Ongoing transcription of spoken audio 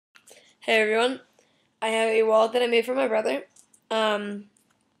Hey everyone, I have a wallet that I made for my brother.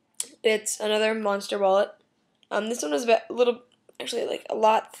 It's another monster wallet. This one is actually like a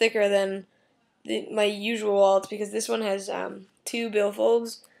lot thicker than my usual wallets because this one has two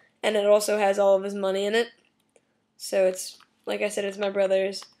billfolds and it also has all of his money in it. So it's, like I said, it's my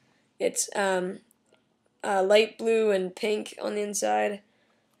brother's. It's light blue and pink on the inside,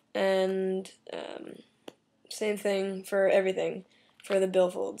 and same thing for everything for the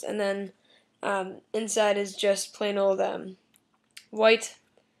billfolds. And then inside is just plain old white.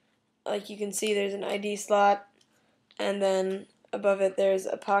 Like you can see, there's an ID slot, and then above it there's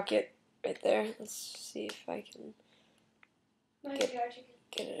a pocket right there. Let's see if I can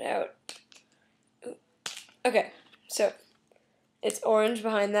get it out. Ooh. Okay, so it's orange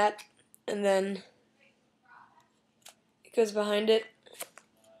behind that, and then it goes behind it,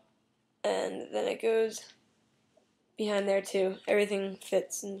 and then it goes behind there too. Everything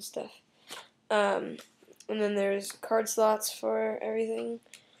fits and stuff. And then there's card slots for everything.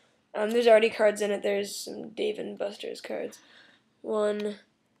 There's already cards in it. There's some Dave and Buster's cards.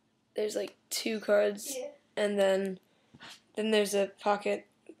 There's like 2 cards, and then there's a pocket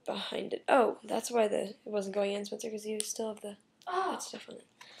behind it. Oh, that's why it wasn't going in, Spencer, because you still have that stuff on it.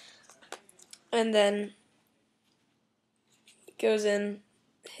 And then it goes in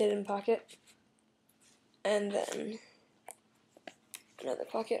hidden pocket, and then another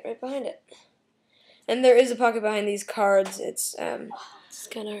pocket right behind it. And there is a pocket behind these cards. It's kind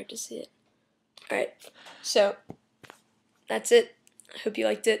of hard to see it. Alright, so that's it. I hope you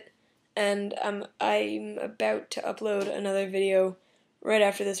liked it. And I'm about to upload another video right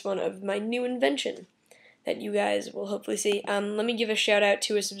after this one of my new invention that you guys will hopefully see. Let me give a shout out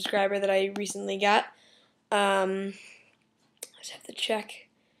to a subscriber that I recently got. I just have to check.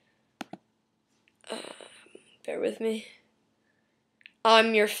 Bear with me.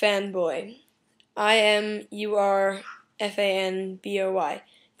 ImUrFanBoy. ImUrFanBoy.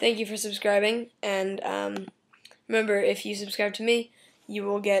 Thank you for subscribing, and remember, if you subscribe to me, you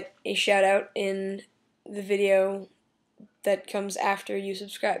will get a shout out in the video that comes after you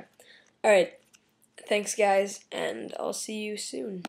subscribe. Alright, thanks guys, and I'll see you soon.